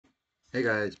Hey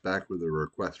guys, back with a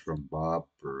request from Bob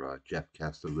for Geoff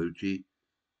Castellucci.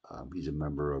 He's a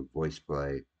member of Voice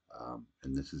Play,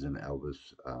 and this is an Elvis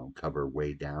cover,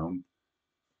 Way Down.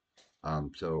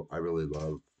 So I really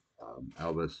love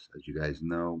Elvis, as you guys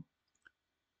know.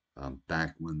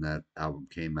 Back when that album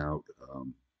came out,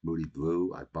 Moody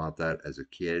Blue, I bought that as a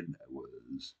kid. I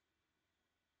was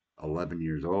 11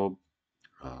 years old,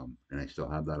 and I still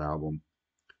have that album.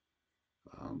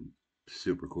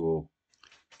 Super cool.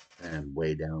 And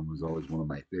Way Down was always one of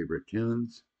my favorite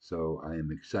tunes. So I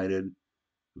am excited.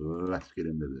 Let's get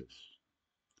into this.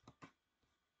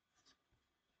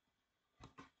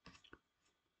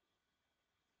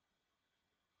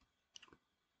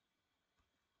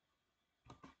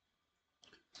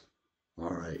 All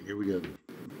right, here we go.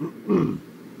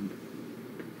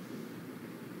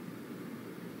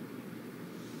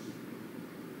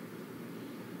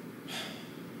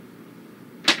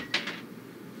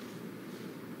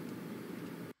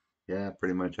 Yeah,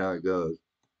 pretty much how it goes.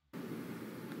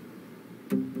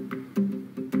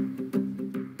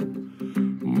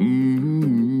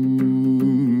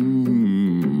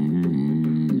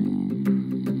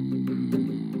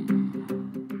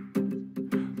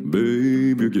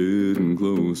 Babe, you're getting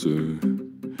closer.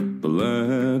 The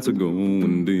lights are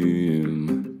going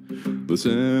dim. The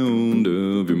sound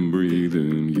of him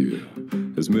breathing, yeah,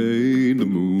 has made the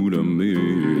mood I'm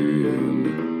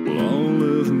in. Well, all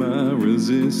of my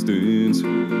resistance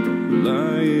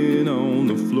lying on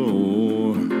the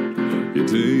floor. You're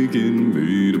taking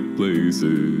me to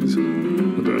places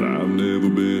that I've never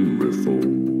been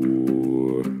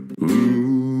before.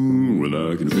 Ooh, and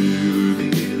I can feel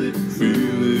it. Feel it,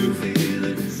 feel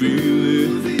it,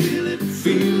 feel it,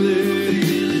 feel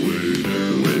it,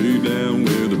 way down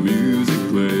where the music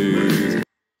plays.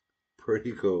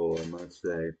 Pretty cool, I must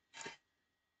say.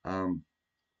 Um,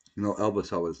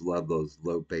 Elvis always loved those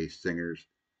low bass singers.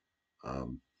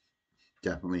 Um,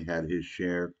 Definitely had his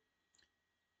share.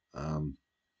 Um,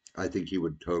 I think he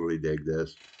would totally dig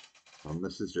this.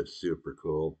 This is just super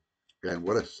cool. And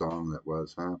what a song that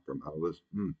was, huh? From Elvis.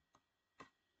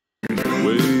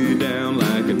 Way down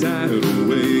like a tidal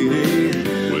wave,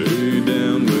 way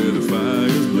down where the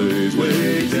fires blaze,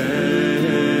 way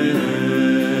down.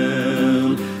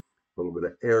 A little bit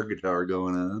of air guitar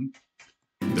going on.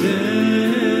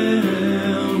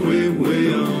 Down,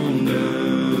 way on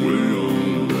down, way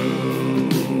on down.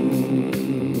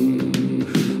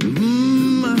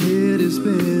 My head is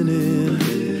spinning.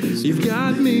 You've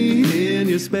got me in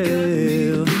your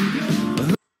spell.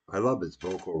 I love his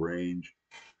vocal range.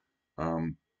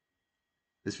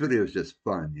 This video is just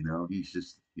fun,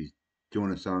 he's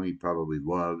doing a song he probably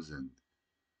loves and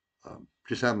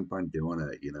just having fun doing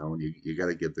it, and you got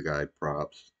to give the guy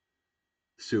props.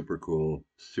 Super cool,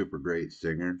 super great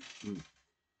singer.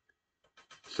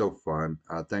 So fun.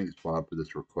 Thanks, Bob, for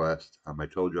this request. I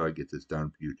told you I'd get this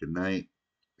done for you tonight,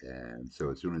 and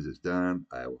so as soon as it's done,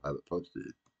 I will have it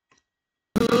posted.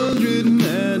 100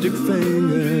 magic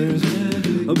fingers,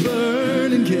 a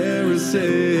burning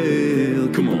carousel.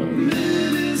 Come on.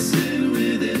 Medicine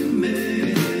within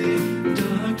me,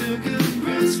 doctor could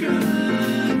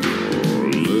prescribe.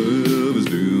 Oh, love is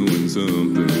doing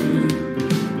something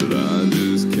that I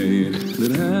just can't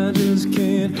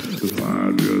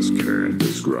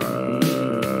describe.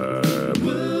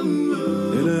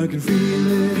 And I can feel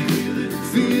it,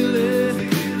 feel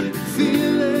it,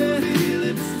 feel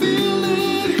it, feel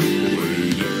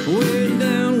it. Way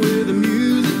down where the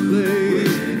music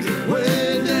plays,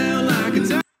 way down like a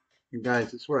time. And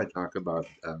guys, this is what I talk about.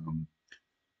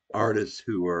 Artists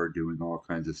who are doing all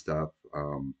kinds of stuff,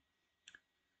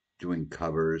 doing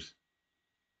covers.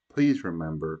 Please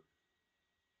remember,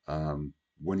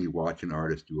 when you watch an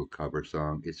artist do a cover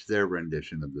song, it's their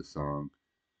rendition of the song.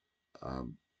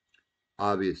 Um,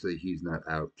 Obviously, he's not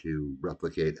out to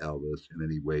replicate Elvis in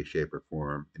any way, shape, or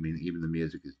form. I mean, even the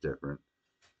music is different.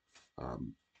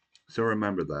 Um, so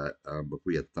remember that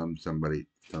before you thumbs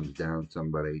down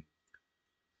somebody,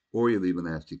 or you leave a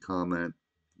nasty comment.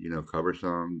 Cover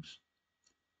songs,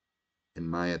 in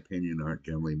my opinion, aren't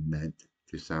generally meant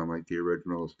to sound like the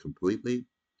originals completely.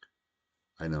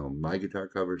 I know my guitar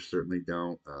covers certainly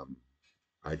don't.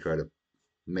 I try to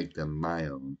make them my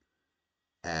own.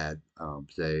 Add,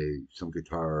 say, some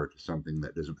guitar to something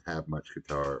that doesn't have much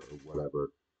guitar or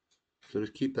whatever. So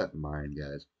just keep that in mind,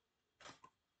 guys.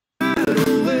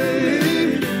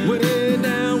 Way, way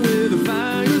down where the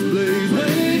fires blaze,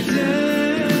 way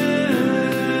down,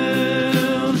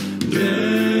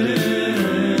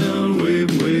 down, way,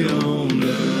 way on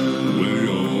down, way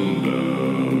on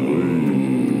down,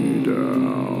 way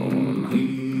down,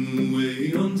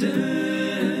 way on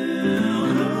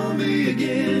down. Hold me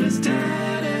again, it's time.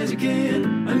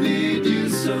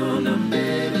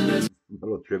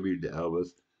 tribute to Elvis.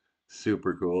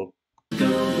 Super cool.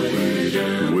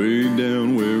 Way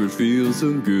down where it feels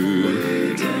so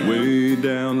good. Way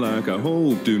down like I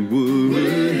hoped it would.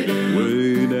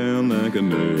 Way down like I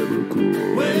never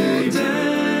could. Way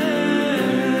down,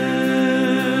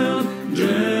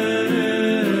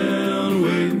 down,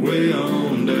 way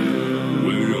on down.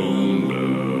 Way on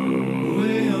down.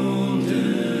 Way on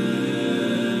down.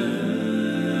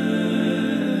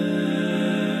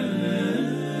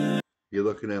 You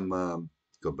look at him,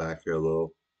 go back here a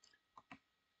little.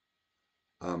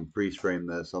 Freeze frame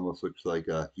this. Almost looks like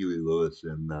Huey Lewis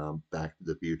in Back to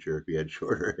the Future if he had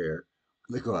shorter hair,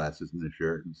 the glasses and the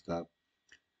shirt and stuff.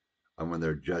 When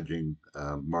they're judging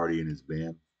Marty and his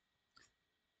band,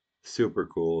 super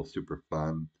cool, super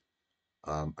fun.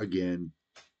 Again,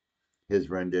 his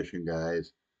rendition,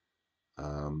 guys,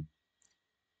 um,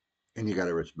 and you got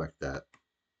to respect that.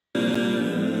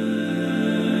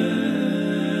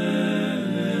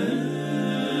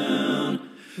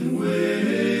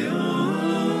 Way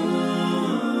on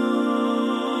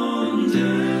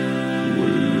down.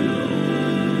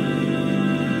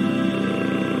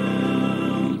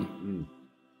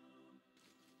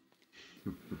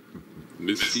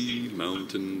 Misty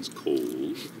Mountains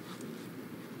Cold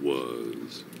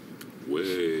was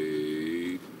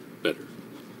way better.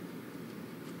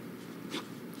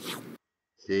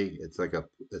 See, it's like a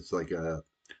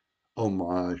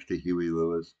homage to Huey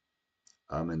Lewis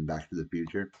in Back to the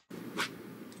Future.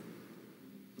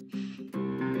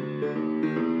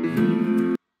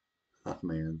 Oh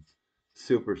man,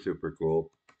 super super cool.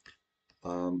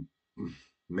 Um,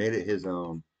 made it his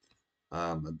own.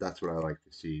 That's what I like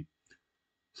to see.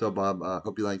 So Bob,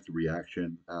 hope you liked the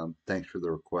reaction. Thanks for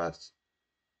the request.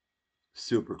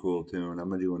 Super cool tune. I'm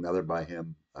gonna do another by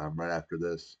him right after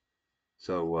this.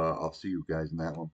 So I'll see you guys in that one.